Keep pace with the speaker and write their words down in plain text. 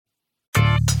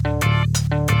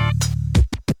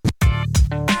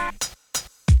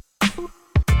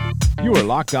You are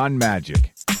Locked On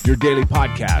Magic, your daily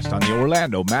podcast on the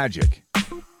Orlando Magic.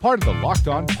 Part of the Locked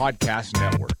On Podcast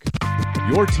Network.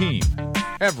 Your team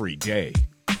every day.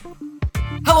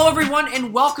 Hello, everyone,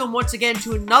 and welcome once again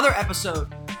to another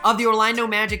episode of the Orlando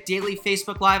Magic Daily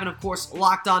Facebook Live, and of course,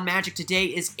 Locked On Magic. Today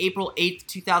is April 8th,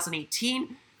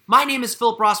 2018. My name is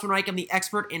Philip Rossman-Reich. I'm the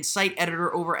expert and site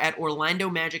editor over at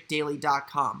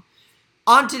OrlandoMagicDaily.com.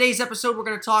 On today's episode, we're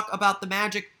going to talk about the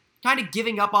Magic kind of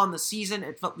giving up on the season.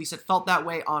 At least it felt that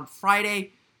way on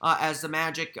Friday as the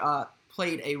Magic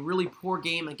played a really poor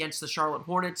game against the Charlotte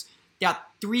Hornets. Got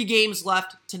 3 games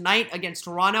left tonight against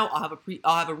Toronto. I'll have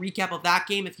a recap of that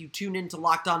game. If you tune in to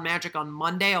Locked On Magic on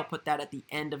Monday, I'll put that at the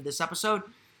end of this episode.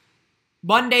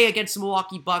 Monday against the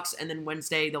Milwaukee Bucks, and then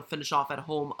Wednesday they'll finish off at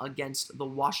home against the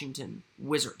Washington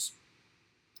Wizards.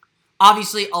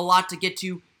 Obviously, a lot to get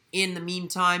to in the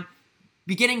meantime.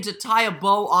 Beginning to tie a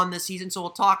bow on this season, so we'll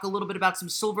talk a little bit about some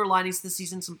silver linings this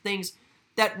season, some things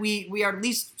that we are at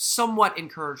least somewhat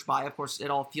encouraged by. Of course, it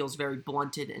all feels very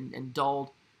blunted and dulled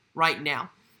right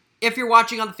now. If you're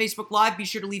watching on the Facebook Live, be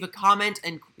sure to leave a comment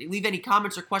and leave any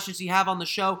comments or questions you have on the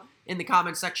show in the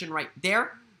comment section right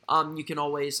there. You can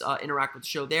always interact with the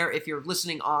show there. If you're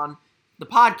listening on the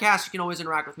podcast, you can always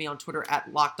interact with me on Twitter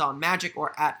at LockedOnMagic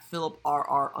or at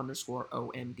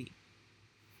PhilipRR_OMD.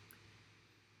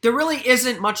 There really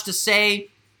isn't much to say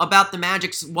about the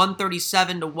Magic's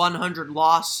 137-100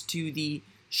 loss to the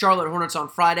Charlotte Hornets on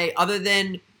Friday, other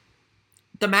than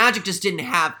the Magic just didn't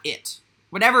have it.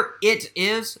 Whatever it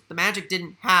is, the Magic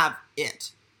didn't have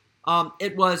it.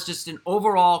 It was just an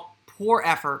overall poor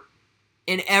effort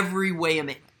in every way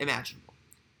imaginable.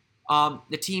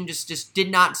 The team just did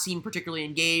not seem particularly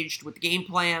engaged with the game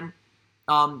plan.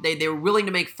 They were willing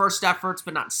to make first efforts,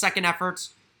 but not second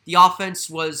efforts. The offense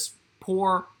was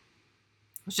poor.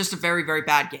 It was just a very, very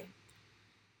bad game.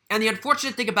 And the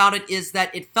unfortunate thing about it is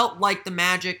that it felt like the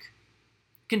Magic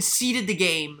conceded the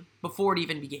game before it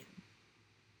even began.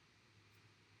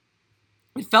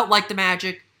 It felt like the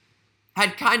Magic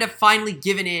had kind of finally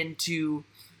given in to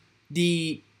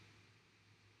the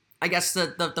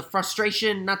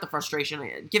frustration,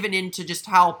 given in to just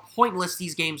how pointless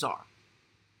these games are.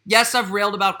 Yes, I've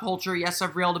railed about culture. Yes,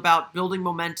 I've railed about building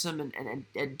momentum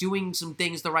and doing some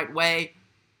things the right way.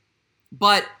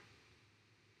 But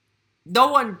no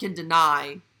one can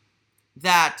deny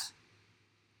that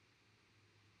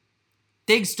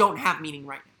things don't have meaning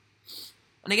right now.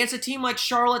 And against a team like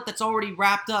Charlotte that's already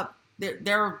wrapped up,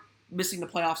 they're missing the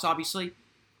playoffs, obviously.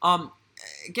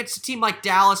 Against a team like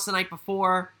Dallas the night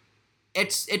before,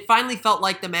 it finally felt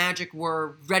like the Magic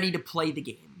were ready to play the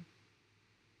game.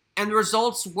 And the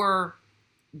results were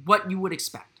what you would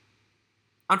expect.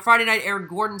 On Friday night, Aaron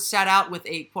Gordon sat out with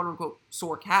a quote-unquote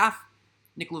sore calf.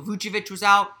 Nikola Vucevic was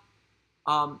out.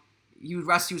 He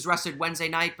was rested Wednesday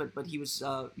night, but he was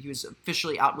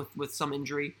officially out with some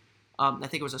injury. I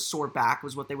think it was a sore back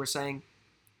was what they were saying.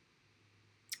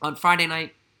 On Friday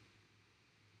night,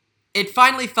 it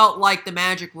finally felt like the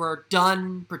Magic were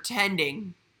done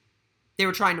pretending they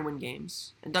were trying to win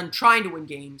games, and done trying to win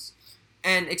games,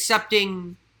 and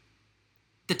accepting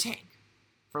the tank,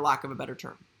 for lack of a better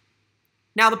term.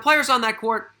 Now, the players on that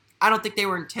court, I don't think they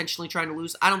were intentionally trying to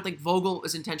lose. I don't think Vogel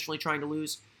was intentionally trying to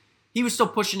lose. He was still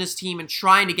pushing his team and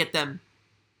trying to get them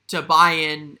to buy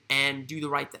in and do the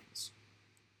right things.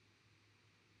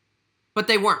 But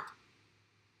they weren't.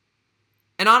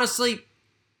 And honestly,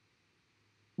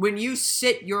 when you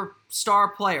sit your star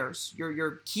players,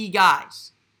 your key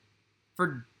guys,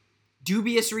 for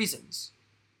dubious reasons,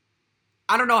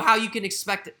 I don't know how you can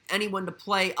expect anyone to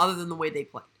play other than the way they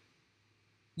played.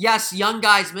 Yes, young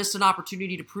guys missed an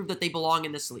opportunity to prove that they belong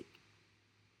in this league.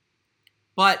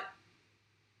 But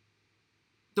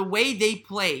the way they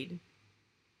played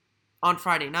on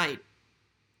Friday night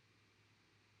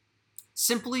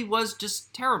simply was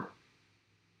just terrible.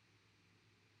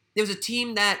 It was a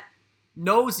team that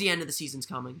knows the end of the season's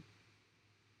coming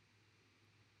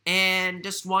and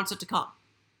just wants it to come.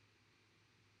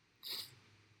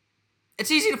 It's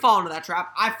easy to fall into that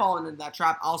trap. I've fallen into that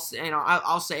trap. I'll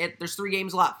say it. There's 3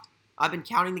 games left. I've been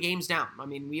counting the games down. I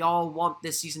mean, we all want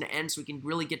this season to end so we can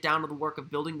really get down to the work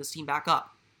of building this team back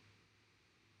up.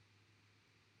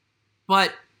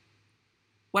 But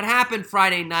what happened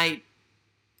Friday night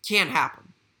can't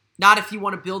happen. Not if you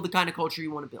want to build the kind of culture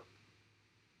you want to build.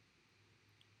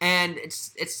 And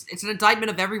it's an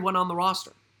indictment of everyone on the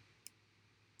roster.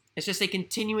 It's just a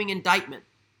continuing indictment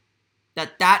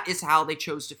that is how they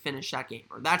chose to finish that game,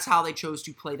 or that's how they chose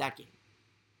to play that game.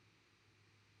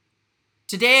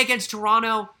 Today against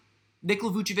Toronto,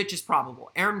 Nikola Vucevic is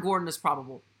probable. Aaron Gordon is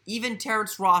probable. Even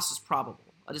Terrence Ross is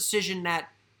probable. A decision that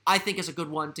I think is a good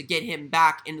one to get him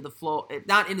back into the flow,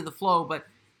 not into the flow, but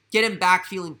get him back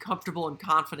feeling comfortable and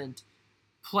confident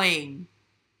playing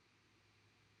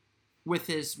with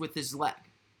his leg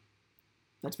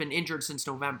that's been injured since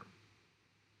November.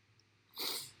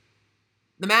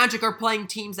 The Magic are playing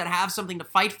teams that have something to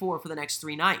fight for the next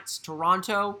 3 nights.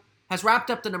 Toronto has wrapped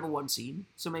up the number 1 seed,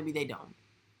 so maybe they don't.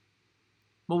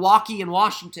 Milwaukee and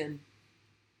Washington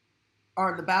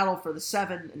are in the battle for the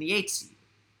 7 and the 8 seed.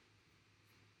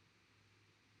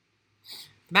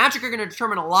 The Magic are going to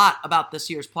determine a lot about this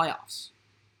year's playoffs,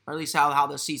 or at least how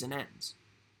the season ends.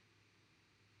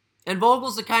 And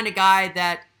Vogel's the kind of guy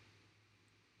that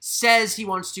says he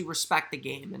wants to respect the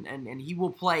game, and he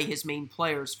will play his main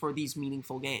players for these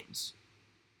meaningful games.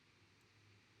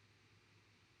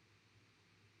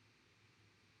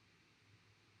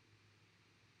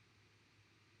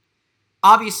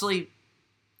 Obviously,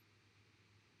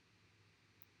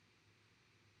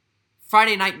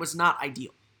 Friday night was not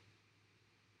ideal.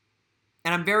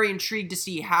 And I'm very intrigued to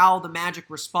see how the Magic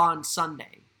respond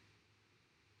Sunday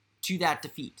to that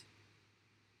defeat.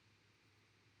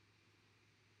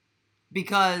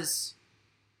 Because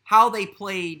how they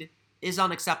played is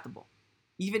unacceptable.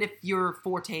 Even if you're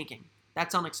for tanking,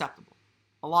 that's unacceptable.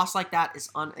 A loss like that is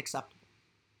unacceptable.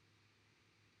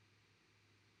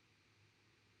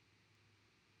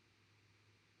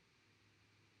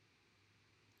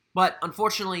 But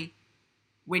unfortunately,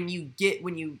 when you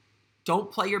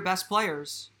don't play your best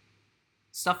players,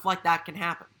 stuff like that can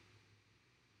happen.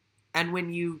 And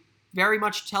when you very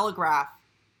much telegraph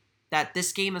that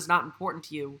this game is not important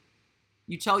to you,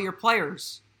 you tell your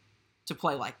players to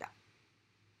play like that.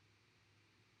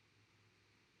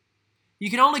 You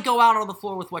can only go out on the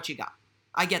floor with what you got.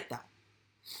 I get that.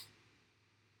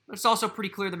 But it's also pretty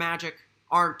clear the Magic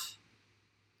aren't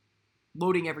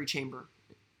loading every chamber,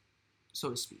 so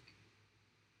to speak.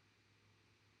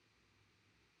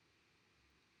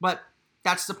 But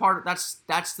that's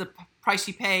the price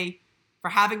you pay for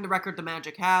having the record the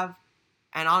Magic have,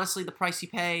 and honestly the price you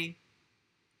pay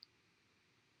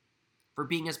for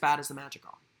being as bad as the Magic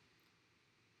are.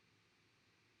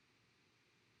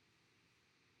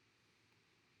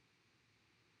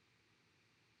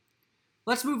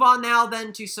 Let's move on now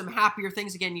then to some happier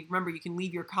things. Again, remember, you can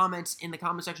leave your comments in the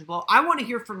comment section below. I want to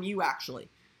hear from you, actually.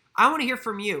 I want to hear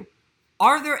from you.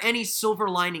 Are there any silver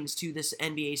linings to this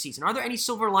NBA season? Are there any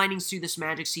silver linings to this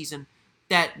Magic season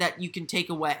that you can take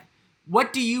away?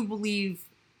 What do you believe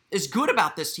is good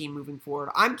about this team moving forward?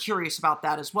 I'm curious about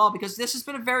that as well, because this has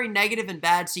been a very negative and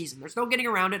bad season. There's no getting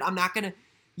around it. I'm not going to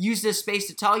use this space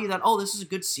to tell you that, oh, this is a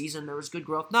good season, there was good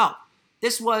growth. No,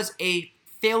 this was a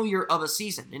failure of a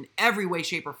season in every way,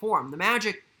 shape, or form. The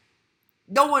Magic,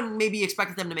 no one maybe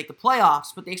expected them to make the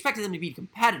playoffs, but they expected them to be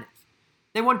competitive.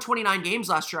 They won 29 games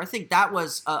last year. I think that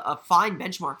was a fine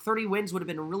benchmark. 30 wins would have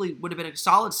been a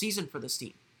solid season for this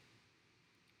team.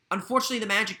 Unfortunately, the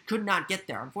Magic could not get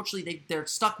there. Unfortunately, they're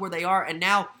stuck where they are, and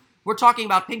now we're talking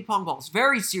about ping pong balls.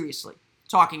 Very seriously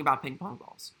talking about ping pong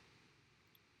balls.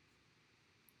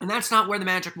 And that's not where the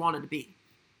Magic wanted to be,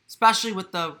 especially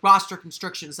with the roster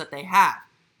constrictions that they have.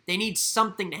 They need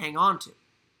something to hang on to.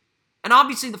 And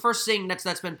obviously, the first thing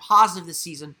that's been positive this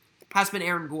season has been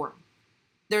Aaron Gordon.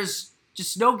 There's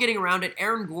just no getting around it.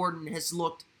 Aaron Gordon has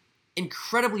looked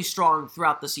incredibly strong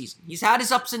throughout the season. He's had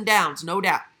his ups and downs, no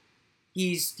doubt.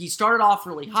 He started off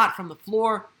really hot from the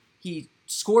floor. He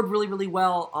scored really, really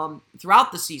well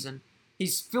throughout the season.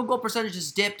 His field goal percentage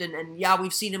has dipped, and yeah,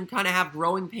 we've seen him kind of have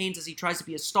growing pains as he tries to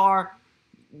be a star.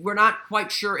 We're not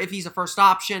quite sure if he's a first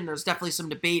option. There's definitely some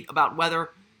debate about whether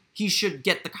he should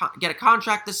get a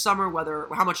contract this summer,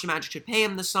 how much the Magic should pay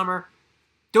him this summer.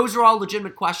 Those are all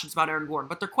legitimate questions about Aaron Gordon,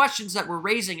 but they're questions that we're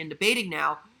raising and debating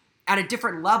now at a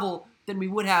different level than we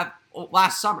would have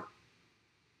last summer.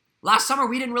 Last summer,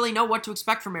 we didn't really know what to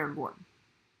expect from Aaron Gordon.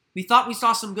 We thought we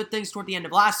saw some good things toward the end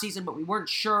of last season, but we weren't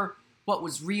sure what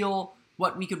was real,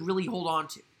 what we could really hold on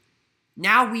to.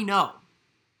 Now we know.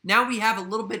 Now we have a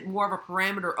little bit more of a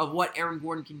parameter of what Aaron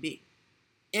Gordon can be.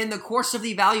 In the course of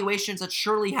the evaluations that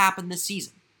surely happened this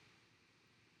season,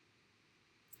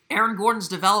 Aaron Gordon's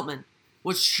development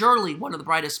was surely one of the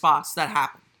brightest spots that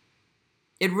happened.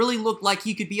 It really looked like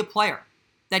he could be a player,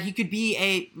 that he could be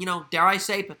a, dare I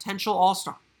say, potential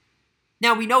all-star.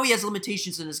 Now, we know he has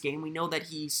limitations in his game. We know that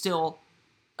he still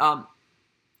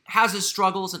has his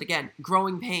struggles and, again,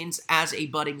 growing pains as a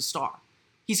budding star.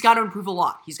 He's got to improve a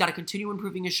lot. He's got to continue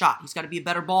improving his shot. He's got to be a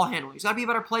better ball handler. He's got to be a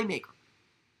better playmaker.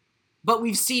 But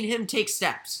we've seen him take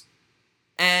steps.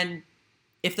 And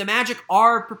if the Magic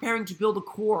are preparing to build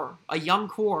a young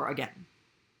core again,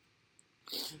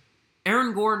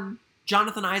 Aaron Gordon,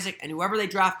 Jonathan Isaac, and whoever they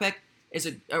draft pick, or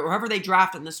whoever they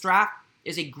draft in this draft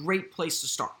is a great place to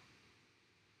start.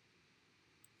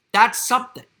 That's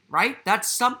something, right? That's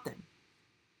something.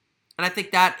 And I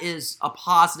think that is a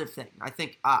positive thing. I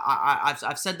think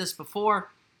I've said this before.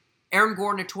 Aaron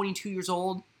Gordon at 22 years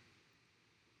old,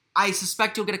 I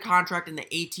suspect he'll get a contract in the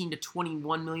 $18 to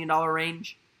 $21 million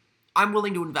range. I'm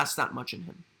willing to invest that much in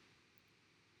him.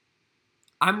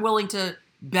 I'm willing to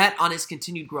bet on his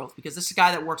continued growth because this is a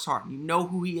guy that works hard. You know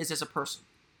who he is as a person.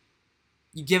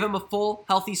 You give him a full,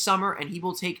 healthy summer, and he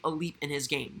will take a leap in his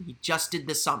game. He just did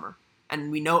this summer. And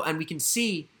we know, and we can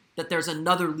see that there's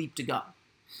another leap to go.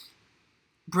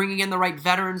 Bringing in the right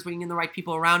veterans, bringing in the right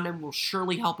people around him will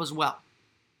surely help as well.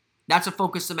 That's a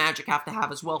focus the Magic have to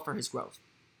have as well for his growth.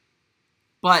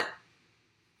 But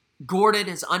Gordon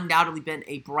has undoubtedly been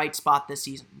a bright spot this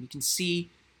season. You can see,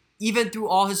 even through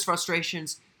all his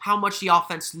frustrations, how much the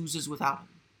offense loses without him.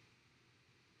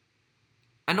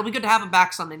 And it'll be good to have him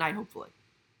back Sunday night, hopefully.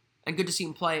 And good to see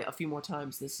him play a few more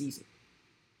times this season.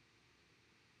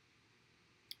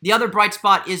 The other bright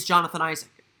spot is Jonathan Isaac.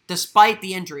 Despite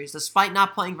the injuries, despite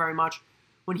not playing very much,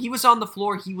 when he was on the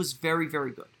floor, he was very,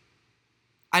 very good.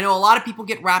 I know a lot of people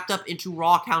get wrapped up into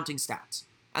raw counting stats,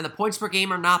 and the points per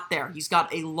game are not there. He's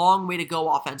got a long way to go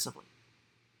offensively.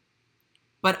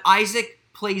 But Isaac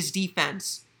plays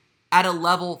defense at a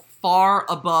level far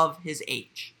above his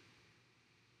age.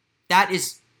 That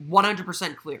is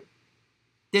 100% clear.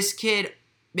 This kid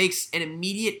makes an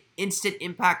immediate, instant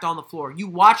impact on the floor. You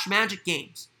watch Magic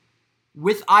games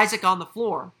with Isaac on the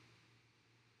floor,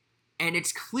 and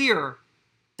it's clear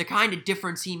the kind of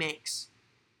difference he makes.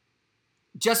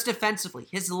 Just defensively,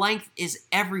 his length is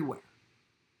everywhere.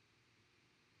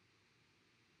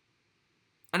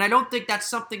 And I don't think that's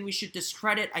something we should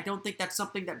discredit. I don't think that's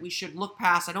something that we should look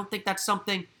past. I don't think that's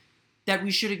something that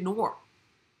we should ignore.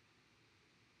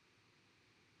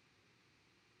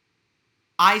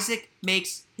 Isaac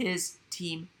makes his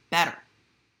team better.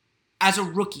 As a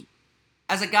rookie.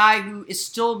 As a guy who is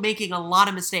still making a lot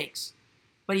of mistakes.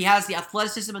 But he has the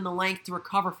athleticism and the length to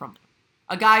recover from them.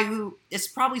 A guy who is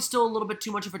probably still a little bit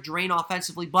too much of a drain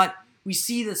offensively, but we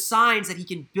see the signs that he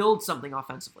can build something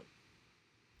offensively.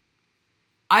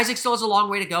 Isaac still has a long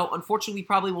way to go. Unfortunately, we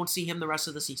probably won't see him the rest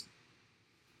of the season.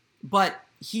 But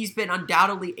he's been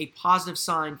undoubtedly a positive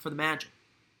sign for the Magic.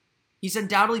 He's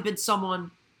undoubtedly been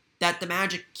someone that the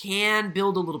Magic can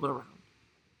build a little bit around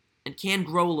and can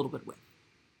grow a little bit with.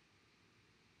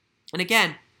 And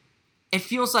again, it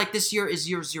feels like this year is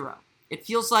year zero. It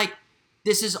feels like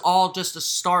this is all just a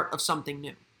start of something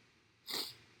new.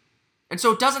 And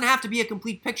so it doesn't have to be a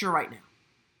complete picture right now.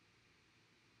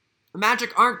 The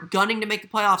Magic aren't gunning to make the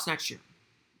playoffs next year.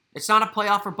 It's not a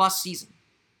playoff or bust season.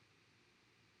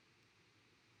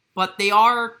 But they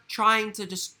are trying to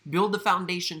just build the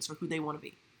foundations for who they want to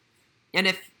be. And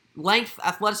if length,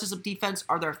 athleticism, defense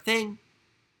are their thing,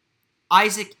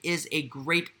 Isaac is a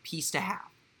great piece to have.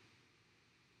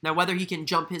 Now, whether he can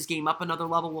jump his game up another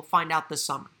level, we'll find out this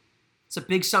summer. It's a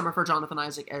big summer for Jonathan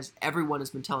Isaac, as everyone has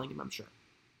been telling him, I'm sure.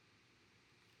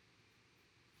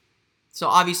 So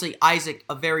obviously, Isaac,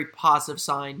 a very positive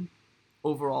sign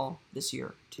overall this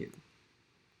year, too.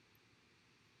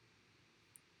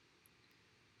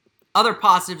 Other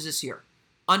positives this year.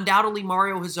 Undoubtedly,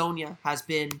 Mario Hezonja has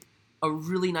been a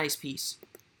really nice piece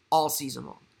all season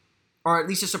long. Or at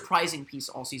least a surprising piece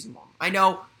all season long. I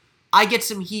know I get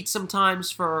some heat sometimes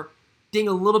for being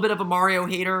a little bit of a Mario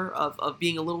hater, of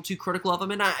being a little too critical of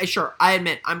him. And I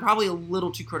admit, I'm probably a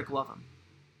little too critical of him.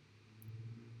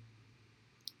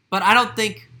 But I don't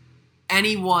think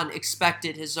anyone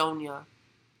expected Hezonja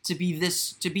to be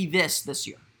this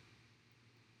year.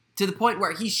 To the point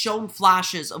where he's shown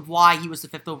flashes of why he was the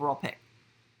 5th overall pick.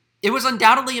 It was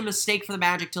undoubtedly a mistake for the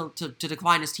Magic to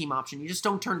decline his team option. You just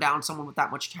don't turn down someone with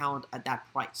that much talent at that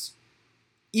price.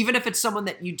 Even if it's someone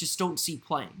that you just don't see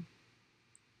playing.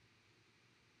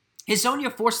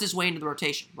 Hezonja forced his way into the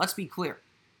rotation. Let's be clear.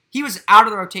 He was out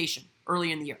of the rotation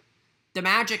early in the year. The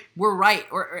Magic were right,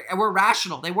 or were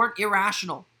rational. They weren't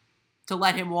irrational to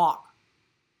let him walk.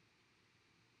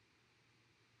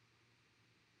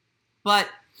 But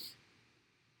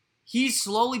he's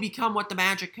slowly become what the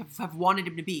Magic have wanted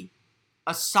him to be.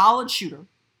 A solid shooter.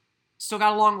 Still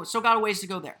got a ways to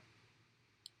go there.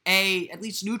 At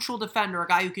least neutral defender, a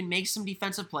guy who can make some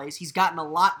defensive plays. He's gotten a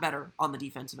lot better on the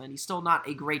defensive end. He's still not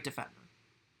a great defender.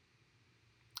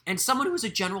 And someone who is a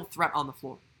general threat on the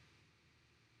floor.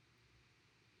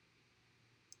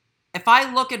 If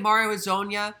I look at Mario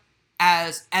Hezonja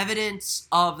as evidence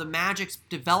of the Magic's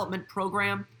development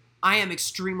program, I am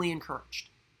extremely encouraged.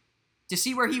 To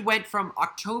see where he went from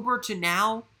October to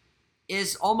now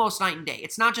is almost night and day.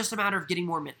 It's not just a matter of getting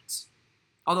more minutes.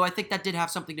 Although I think that did have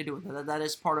something to do with it. That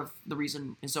is part of the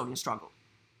reason Hezonja struggled.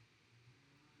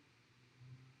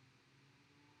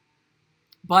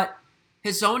 But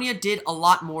Hezonja did a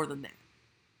lot more than that.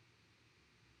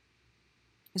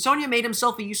 Hezonja made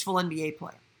himself a useful NBA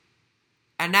player.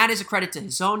 And that is a credit to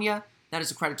Hezonja. That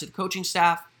is a credit to the coaching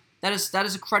staff. That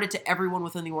is a credit to everyone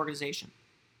within the organization.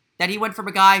 That he went from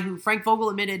a guy who Frank Vogel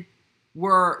admitted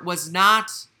was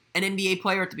not an NBA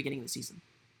player at the beginning of the season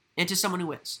into someone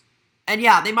who is. And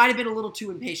yeah, they might have been a little too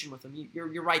impatient with him.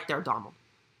 You're right there, Donald.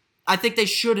 I think they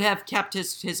should have kept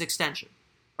his extension.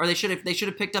 Or they should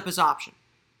have picked up his option.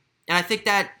 And I think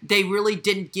that they really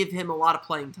didn't give him a lot of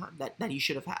playing time that he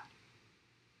should have had.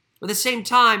 But at the same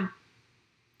time,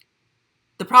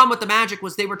 the problem with the Magic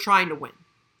was they were trying to win.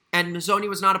 And Hezonja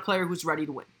was not a player who's ready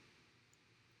to win.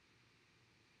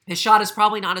 His shot is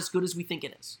probably not as good as we think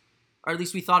it is. Or at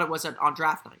least we thought it was on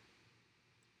draft night.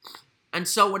 And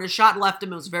so when his shot left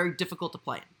him, it was very difficult to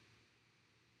play him.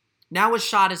 Now his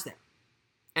shot is there.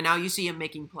 And now you see him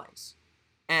making plays.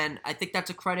 And I think that's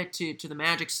a credit to the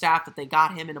Magic staff that they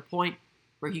got him in a point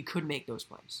where he could make those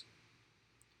plays.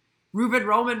 Ruben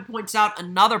Roman points out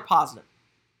another positive.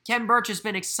 Khem Birch has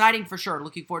been exciting for sure.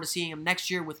 Looking forward to seeing him next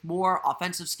year with more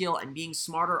offensive skill and being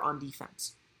smarter on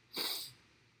defense.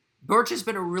 Birch has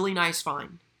been a really nice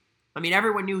find. I mean,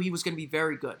 everyone knew he was going to be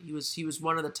very good. He was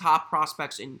one of the top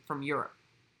prospects from Europe.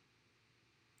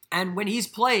 And when he's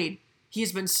played,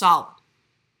 he's been solid.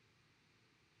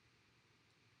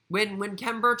 When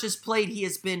Khem Birch has played, he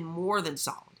has been more than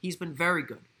solid. He's been very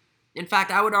good. In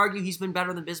fact, I would argue he's been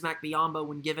better than Bismack Biyombo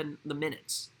when given the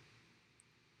minutes.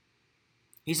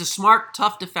 He's a smart,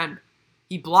 tough defender.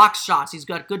 He blocks shots. He's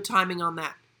got good timing on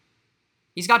that.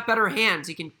 He's got better hands.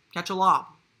 He can catch a lob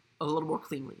a little more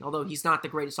cleanly, although he's not the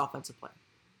greatest offensive player.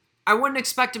 I wouldn't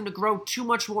expect him to grow too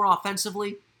much more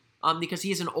offensively because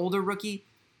he is an older rookie,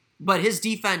 but his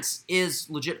defense is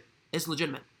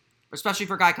legitimate, especially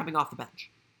for a guy coming off the bench.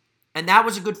 And that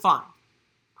was a good find.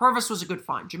 Purvis was a good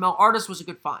find. Jamel Artis was a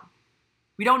good find.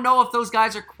 We don't know if those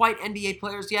guys are quite NBA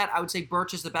players yet. I would say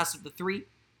Birch is the best of the three.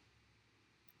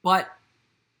 But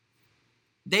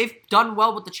they've done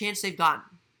well with the chance they've gotten.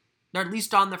 They're at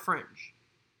least on the fringe.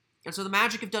 And so the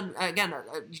Magic have done, again,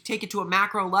 you take it to a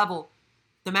macro level,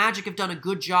 the Magic have done a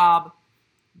good job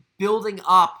building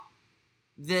up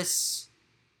this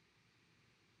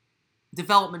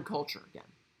development culture again.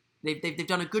 They've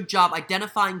done a good job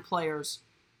identifying players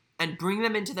and bringing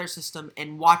them into their system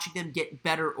and watching them get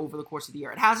better over the course of the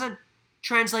year. It hasn't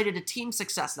translated to team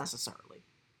success necessarily.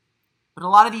 But a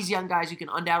lot of these young guys you can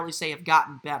undoubtedly say have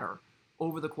gotten better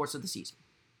over the course of the season.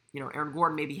 You know, Aaron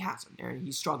Gordon maybe hasn't.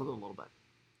 He's struggled a little bit.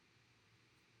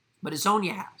 But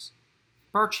Hezonja has.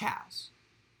 Birch has.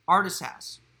 Artis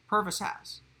has. Purvis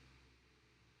has.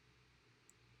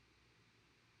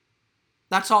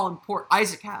 That's all important.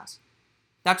 Isaac has.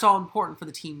 That's all important for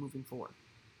the team moving forward.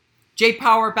 Jay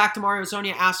Power, back to Mario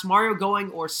Hezonja, asks, Mario going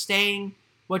or staying?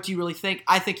 What do you really think?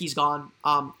 I think he's gone.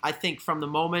 I think from the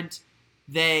moment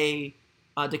they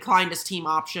declined his team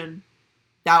option,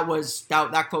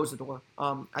 that closed the door.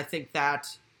 I think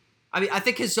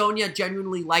Hezonja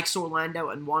genuinely likes Orlando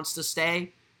and wants to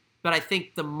stay, but I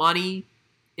think the money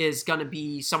is going to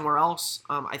be somewhere else.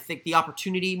 I think the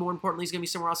opportunity, more importantly, is going to be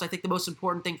somewhere else. I think the most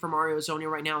important thing for Mario Hezonja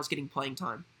right now is getting playing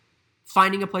time.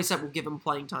 Finding a place that will give him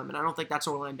playing time, and I don't think that's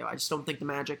Orlando. I just don't think the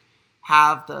Magic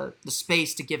have the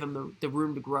space to give him the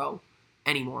room to grow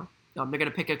anymore. They're going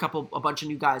to pick a bunch of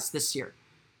new guys this year.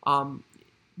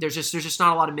 There's just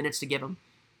not a lot of minutes to give him,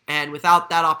 and without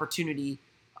that opportunity,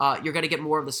 you're going to get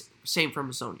more of the same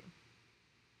from Hezonja.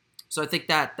 So I think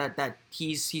that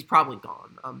he's probably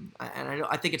gone, and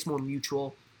I think it's more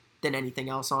mutual than anything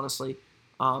else. Honestly,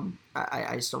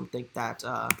 I just don't think that.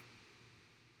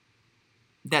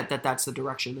 That's the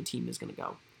direction the team is going to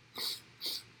go.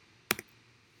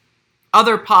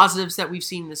 Other positives that we've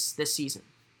seen this season.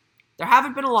 There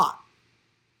haven't been a lot.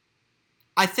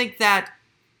 I think that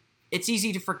it's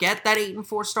easy to forget that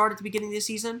 8-4 start at the beginning of the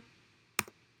season.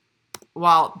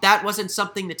 While that wasn't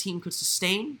something the team could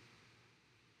sustain,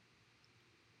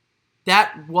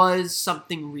 that was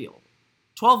something real.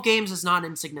 12 games is not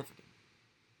insignificant.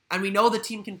 And we know the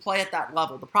team can play at that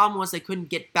level. The problem was they couldn't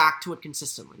get back to it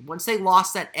consistently. Once they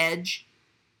lost that edge,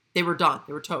 they were done.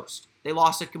 They were toast. They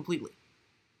lost it completely.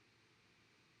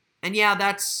 And yeah,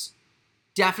 that's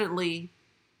definitely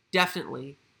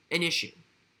an issue.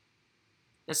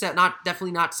 That's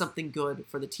definitely not something good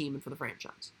for the team and for the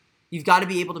franchise. You've got to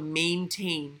be able to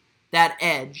maintain that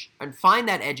edge and find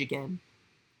that edge again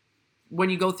when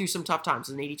you go through some tough times.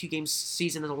 An 82-game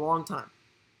season is a long time.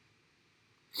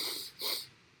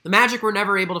 The Magic were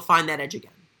never able to find that edge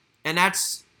again. And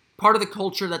that's part of the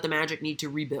culture that the Magic need to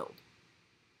rebuild.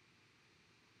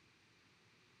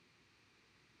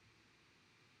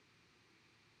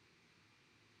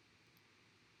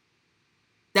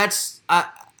 That's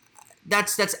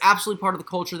absolutely part of the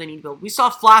culture they need to build. We saw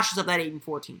flashes of that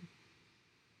 8-14.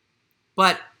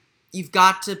 But you've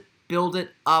got to build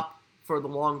it up for the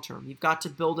long term. You've got to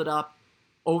build it up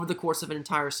over the course of an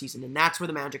entire season. And that's where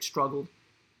the Magic struggled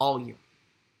all year.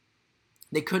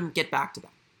 They couldn't get back to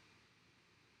that.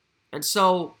 And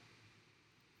so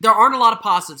there aren't a lot of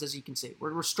positives, as you can see.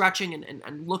 We're stretching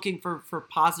and looking for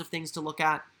positive things to look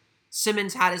at.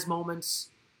 Simmons had his moments,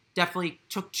 definitely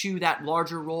took to that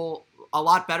larger role a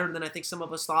lot better than I think some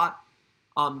of us thought.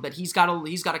 But he's got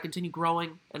to continue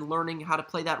growing and learning how to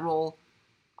play that role.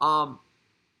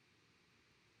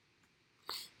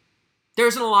 There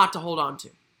isn't a lot to hold on to.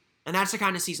 And that's the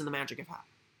kind of season the Magic have had,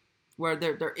 where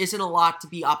there isn't a lot to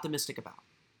be optimistic about.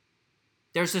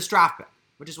 There's this draft pick,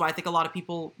 which is why I think a lot of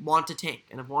people want to tank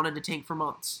and have wanted to tank for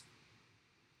months.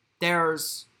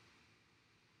 There's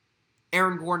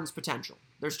Aaron Gordon's potential.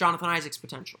 There's Jonathan Isaac's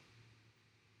potential.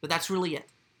 But that's really it.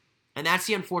 And that's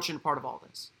the unfortunate part of all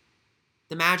this.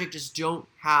 The Magic just don't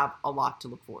have a lot to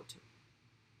look forward to.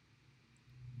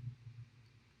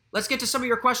 Let's get to some of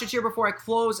your questions here before I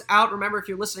close out. Remember, if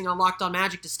you're listening on Locked On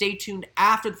Magic, to stay tuned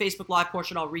after the Facebook Live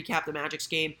portion. I'll recap the Magic's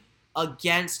game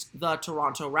against the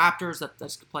Toronto Raptors.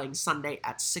 That's playing Sunday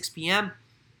at 6 p.m.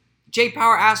 Jay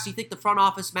Power asks, do you think the front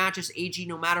office matches AG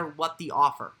no matter what the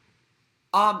offer?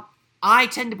 I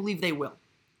tend to believe they will.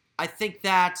 I think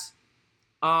that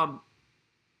the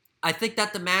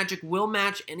Magic will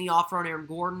match any offer on Aaron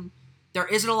Gordon. There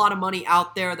isn't a lot of money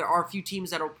out there. There are a few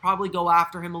teams that will probably go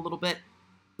after him a little bit.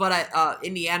 But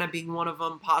Indiana being one of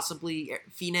them, possibly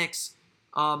Phoenix.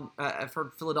 I've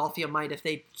heard Philadelphia might if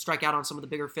they strike out on some of the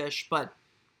bigger fish. But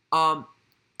I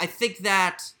think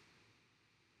that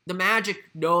the Magic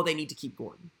know they need to keep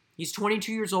Gordon. He's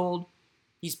 22 years old.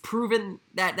 He's proven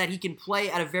that he can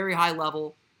play at a very high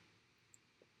level.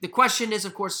 The question is,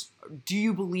 of course, do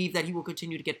you believe that he will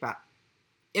continue to get better?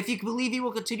 If you believe he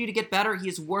will continue to get better, he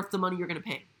is worth the money you're going to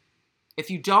pay him.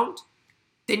 If you don't,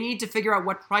 then you need to figure out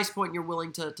what price point you're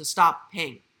willing to stop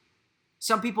paying.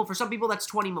 For some people, that's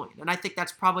 $20 million, and I think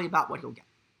that's probably about what he'll get.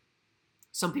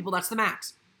 Some people, that's the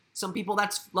max. Some people,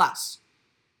 that's less.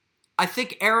 I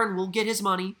think Aaron will get his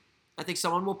money. I think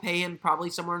someone will pay him probably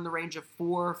somewhere in the range of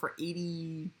 4 for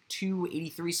 82,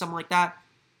 83, something like that.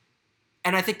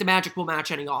 And I think the Magic will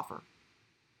match any offer.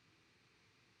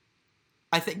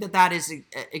 I think that is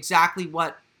exactly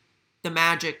what the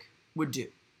Magic would do.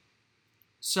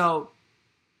 So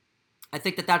I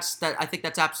think that's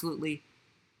absolutely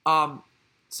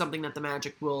something that the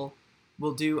Magic will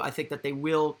do. I think that they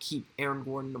will keep Aaron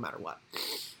Gordon no matter what.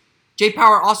 Jay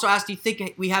Power also asked, do you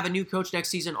think we have a new coach next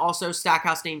season? Also,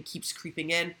 Stackhouse name keeps creeping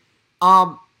in.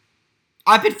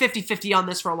 I've been 50-50 on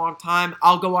this for a long time.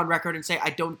 I'll go on record and say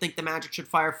I don't think the Magic should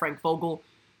fire Frank Vogel.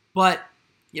 But,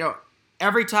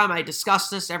 every time I discuss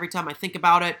this, every time I think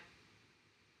about it,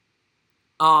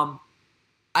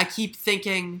 I keep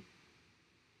thinking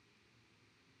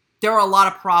there are a lot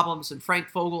of problems, and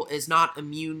Frank Vogel is not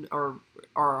immune or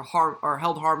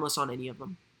held harmless on any of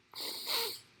them.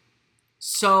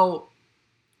 So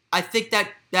I think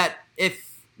that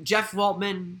if Jeff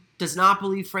Weltman does not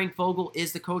believe Frank Vogel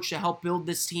is the coach to help build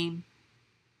this team,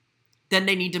 then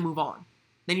they need to move on.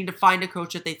 They need to find a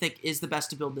coach that they think is the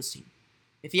best to build this team.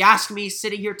 If you ask me,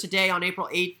 sitting here today on April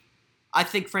 8th, I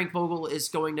think Frank Vogel is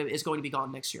going to be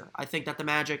gone next year. I think that the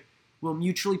Magic will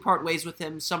mutually part ways with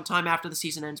him sometime after the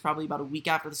season ends, probably about a week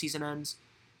after the season ends,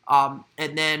 and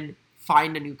then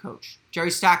find a new coach. Jerry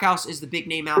Stackhouse is the big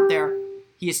name out there.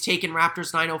 He has taken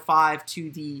Raptors 905 to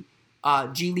the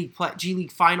G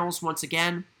League Finals once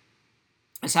again.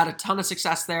 Has had a ton of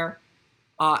success there,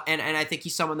 and I think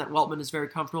he's someone that Weltman is very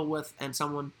comfortable with, and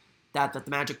someone that the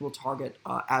Magic will target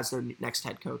as their next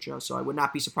head coach. So I would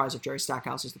not be surprised if Jerry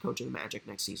Stackhouse is the coach of the Magic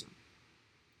next season.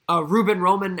 Ruben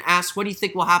Roman asks, what do you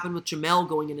think will happen with Jamel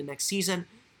going into next season?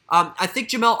 I think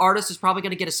Jamel Artis is probably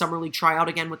going to get a summer league tryout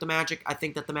again with the Magic. I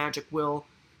think that the Magic will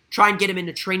try and get him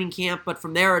into training camp, but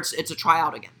from there it's a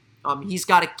tryout again. He's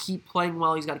got to keep playing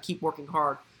well. He's got to keep working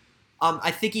hard.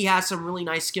 I think he has some really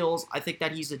nice skills. I think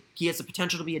that he has the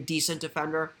potential to be a decent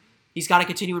defender. He's got to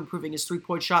continue improving his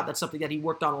three-point shot. That's something that he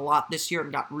worked on a lot this year and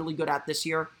got really good at this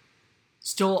year.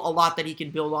 Still a lot that he can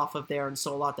build off of there, and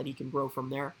still a lot that he can grow from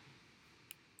there.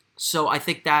 So I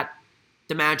think that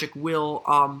the Magic will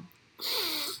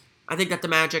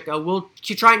will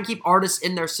try and keep Artis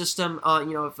in their system.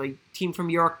 If a team from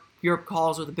Europe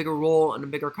calls with a bigger role and a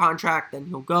bigger contract, then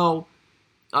he'll go.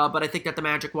 But I think that the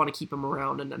Magic want to keep him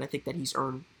around, and I think that he's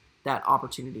earned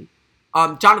opportunity.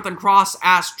 Jonathan Cross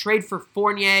asked, trade for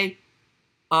Fournier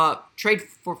for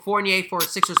a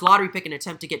Sixers lottery pick and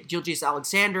attempt to get Gilgeous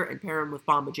Alexander and pair him with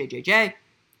Bamba JJJ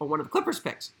or one of the Clippers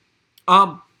picks.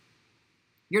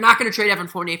 You're not going to trade Evan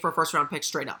Fournier for a first-round pick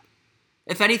straight up.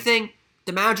 If anything,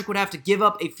 the Magic would have to give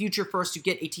up a future first to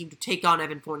get a team to take on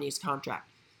Evan Fournier's contract.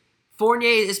 Fournier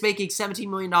is making $17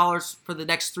 million for the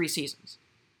next 3 seasons.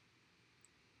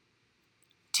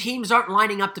 Teams aren't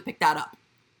lining up to pick that up,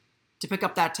 to pick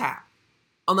up that tab,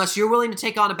 unless you're willing to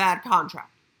take on a bad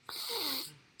contract.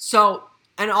 So,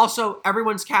 and also,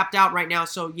 everyone's capped out right now,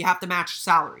 so you have to match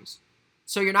salaries.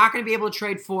 So you're not going to be able to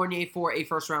trade Fournier for a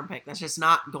first-round pick. That's just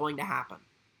not going to happen.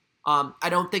 I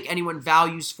don't think anyone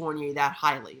values Fournier that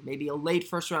highly. Maybe a late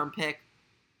first-round pick,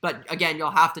 but again,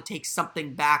 you'll have to take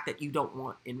something back that you don't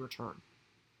want in return.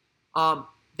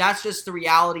 That's just the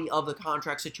reality of the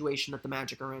contract situation that the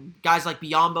Magic are in. Guys like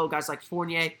Biyombo, guys like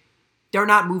Fournier, they're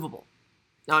not movable.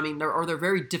 I mean, they're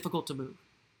very difficult to move.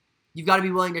 You've got to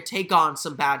be willing to take on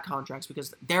some bad contracts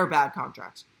because they're bad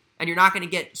contracts, and you're not going to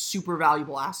get super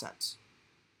valuable assets.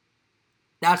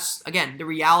 That's, again, the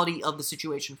reality of the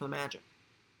situation for the Magic.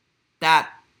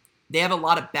 That they have a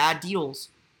lot of bad deals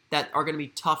that are going to be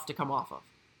tough to come off of.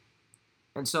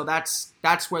 And so that's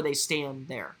where they stand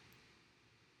there.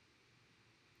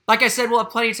 Like I said, we'll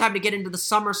have plenty of time to get into the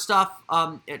summer stuff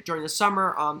during the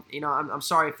summer. I'm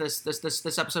sorry if this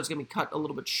episode is going to be cut a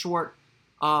little bit short.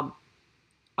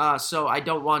 So I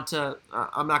don't want to.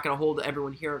 I'm not going to hold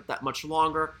everyone here that much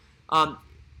longer.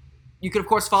 You can, of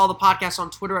course, follow the podcast on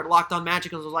Twitter at Locked On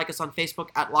Magic, and like us on Facebook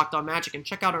at Locked On Magic, and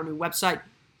check out our new website,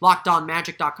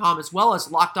 LockedOnMagic.com, as well as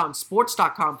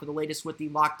LockedOnSports.com for the latest with the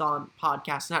Locked On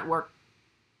Podcast Network.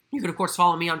 You can, of course,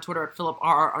 follow me on Twitter at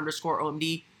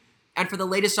PhilipRR_OMD. And for the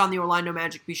latest on the Orlando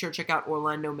Magic, be sure to check out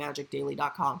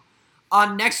OrlandoMagicDaily.com.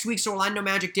 On next week's Orlando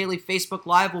Magic Daily Facebook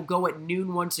Live, we'll go at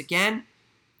noon once again.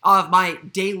 I'll have my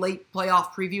day-late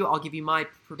playoff preview. I'll give you my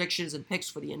predictions and picks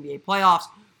for the NBA playoffs.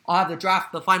 I'll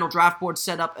have the final draft board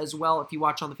set up as well if you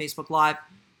watch on the Facebook Live,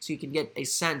 so you can get a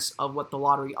sense of what the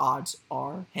lottery odds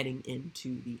are heading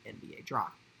into the NBA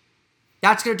draft.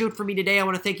 That's going to do it for me today. I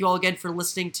want to thank you all again for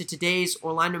listening to today's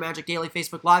Orlando Magic Daily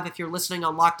Facebook Live. If you're listening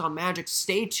on Locked On Magic,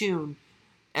 stay tuned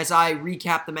as I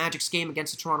recap the Magic's game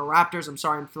against the Toronto Raptors. I'm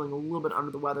sorry, I'm feeling a little bit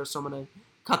under the weather, so I'm going to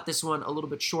cut this one a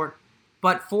little bit short.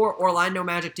 But for Orlando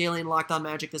Magic Daily and Locked On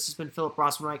Magic, this has been Philip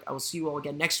Rossman-Reich. I will see you all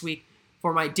again next week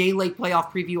for my day-late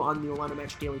playoff preview on the Orlando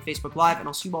Magic Daily Facebook Live, and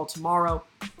I'll see you all tomorrow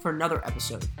for another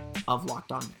episode of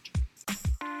Locked On Magic.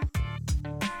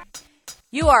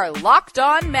 You are Locked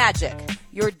On Magic,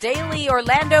 your daily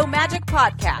Orlando Magic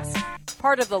podcast,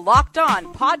 part of the Locked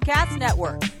On Podcast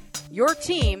Network, your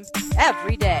team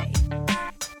every day.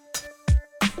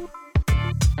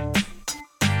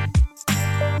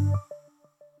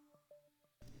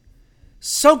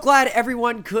 So glad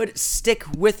everyone could stick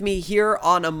with me here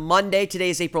on a Monday. Today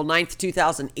is April 9th,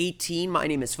 2018. My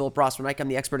name is Philip Rossman-Reich. I'm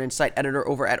the expert insight editor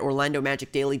over at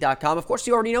OrlandoMagicDaily.com. Of course,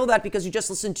 you already know that because you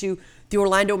just listened to the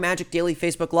Orlando Magic Daily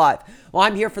Facebook Live. Well,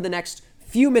 I'm here for the next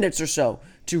few minutes or so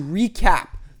to recap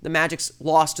the Magic's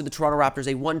loss to the Toronto Raptors,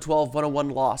 a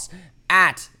 112-101 loss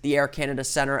at the Air Canada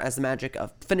Center as the Magic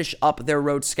finish up their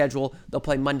road schedule. They'll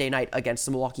play Monday night against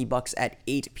the Milwaukee Bucks at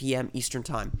 8 p.m. Eastern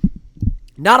Time.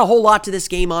 Not a whole lot to this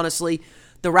game, honestly.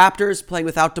 The Raptors, playing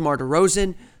without DeMar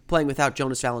DeRozan, playing without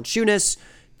Jonas Valanciunas,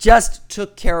 just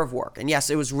took care of work. And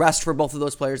yes, it was rest for both of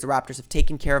those players. The Raptors have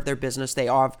taken care of their business. They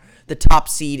are the top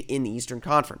seed in the Eastern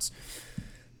Conference.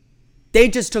 They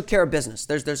just took care of business.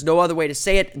 There's no other way to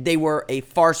say it. They were a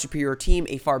far superior team,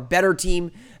 a far better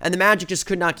team, and the Magic just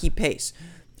could not keep pace.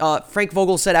 Frank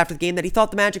Vogel said after the game that he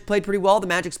thought the Magic played pretty well. The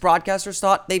Magic's broadcasters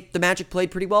thought the Magic played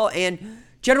pretty well, and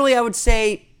generally I would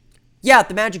say, yeah,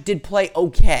 the Magic did play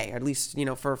okay, at least,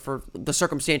 for the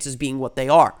circumstances being what they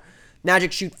are.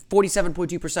 Magic shoot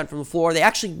 47.2% from the floor. They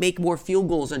actually make more field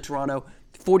goals than Toronto,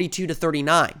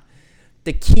 42-39.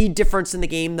 The key difference in the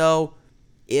game, though,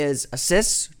 is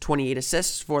assists, 28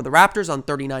 assists for the Raptors on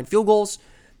 39 field goals,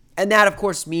 and that, of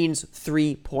course, means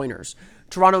three-pointers.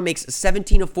 Toronto makes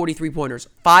 17 of 40 three-pointers,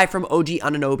 5 from OG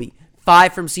Anunoby,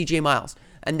 5 from CJ Miles,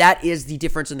 and that is the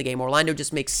difference in the game. Orlando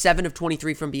just makes 7 of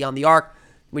 23 from beyond the arc.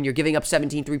 When you're giving up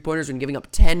 17 three-pointers, when you're giving up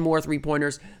 10 more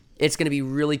three-pointers, it's going to be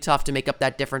really tough to make up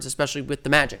that difference, especially with the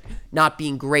Magic not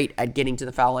being great at getting to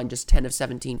the foul line, just 10 of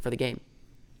 17 for the game.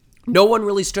 No one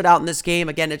really stood out in this game.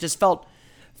 Again, it just felt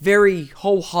very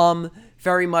ho-hum,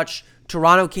 very much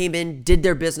Toronto came in, did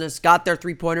their business, got their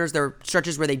three-pointers. There were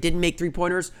stretches where they didn't make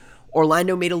three-pointers.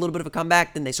 Orlando made a little bit of a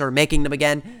comeback, then they started making them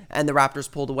again, and the Raptors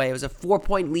pulled away. It was a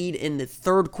 4-point lead in the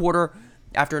third quarter.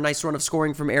 after a nice run of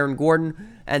scoring from Aaron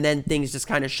Gordon, and then things just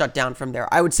kind of shut down from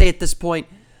there. I would say at this point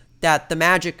that the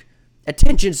Magic,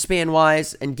 attention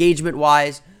span-wise,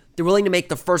 engagement-wise, they're willing to make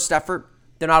the first effort.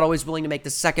 They're not always willing to make the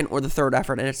second or the third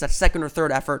effort, and it's that second or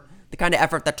third effort, the kind of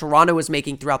effort that Toronto is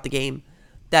making throughout the game,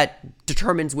 that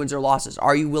determines wins or losses.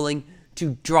 Are you willing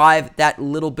to drive that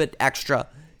little bit extra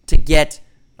to get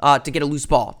a loose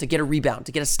ball, to get a rebound,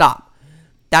 to get a stop?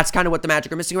 That's kind of what the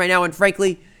Magic are missing right now, and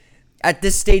frankly, at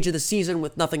this stage of the season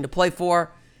with nothing to play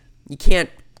for, you can't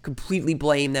completely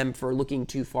blame them for looking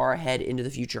too far ahead into the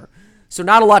future. So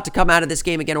not a lot to come out of this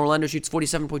game. Again, Orlando shoots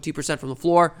 47.2% from the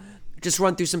floor. Just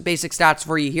run through some basic stats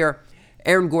for you here.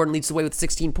 Aaron Gordon leads the way with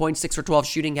 16 points, 6 for 12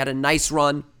 shooting, had a nice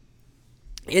run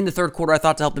in the third quarter, I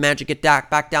thought, to help the Magic get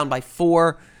back down by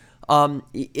 4.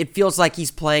 It feels like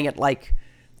he's playing at like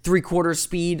 3/4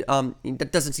 speed.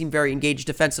 That doesn't seem very engaged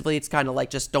defensively. It's kind of like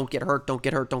just don't get hurt, don't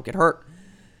get hurt, don't get hurt.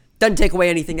 Doesn't take away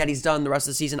anything that he's done the rest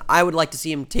of the season. I would like to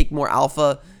see him take more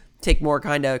alpha, take more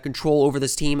kind of control over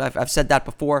this team. I've said that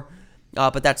before,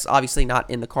 but that's obviously not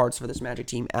in the cards for this Magic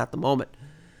team at the moment.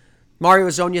 Mario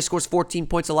Hezonja scores 14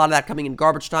 points, a lot of that coming in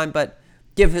garbage time, but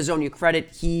give Hezonja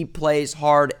credit. He plays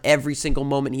hard every single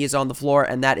moment he is on the floor,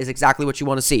 and that is exactly what you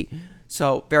want to see.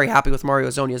 So very happy with Mario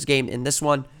Hezonja's game in this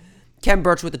one. Khem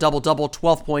Birch with a double-double,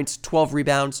 12 points, 12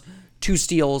 rebounds, 2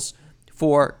 steals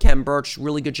for Khem Birch.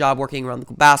 Really good job working around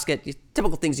the basket.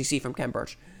 Typical things you see from Khem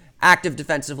Birch. Active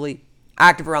defensively,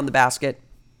 active around the basket.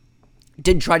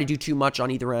 Didn't try to do too much on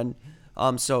either end.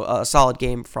 So a solid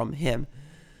game from him.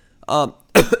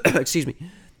 Excuse me.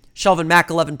 Shelvin Mack,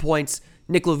 11 points.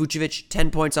 Nikola Vucevic,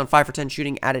 10 points on 5 for 10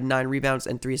 shooting, added 9 rebounds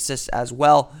and 3 assists as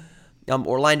well.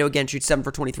 Orlando again shoots 7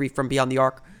 for 23 from beyond the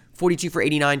arc. 42 for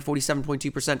 89,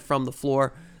 47.2% from the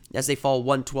floor as they fall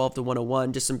 112 to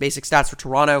 101. Just some basic stats for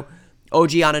Toronto.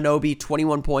 OG Anunoby,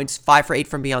 21 points, 5 for 8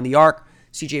 from beyond the arc.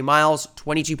 CJ Miles,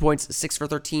 22 points, 6 for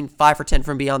 13, 5 for 10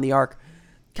 from beyond the arc.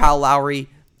 Kyle Lowry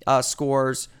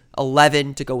scores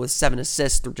 11 to go with 7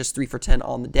 assists, just 3 for 10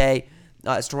 on the day.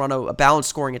 As Toronto, a balanced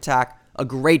scoring attack, a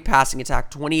great passing attack,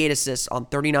 28 assists on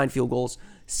 39 field goals,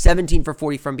 17 for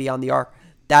 40 from beyond the arc.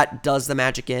 That does the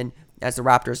Magic in as the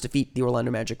Raptors defeat the Orlando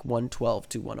Magic 112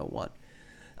 to 101.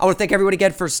 I want to thank everyone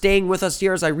again for staying with us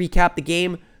here as I recap the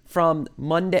game from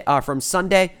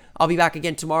Sunday. I'll be back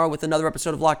again tomorrow with another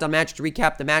episode of Locked On Magic to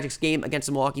recap the Magic's game against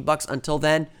the Milwaukee Bucks. Until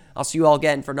then, I'll see you all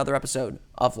again for another episode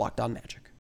of Locked On Magic.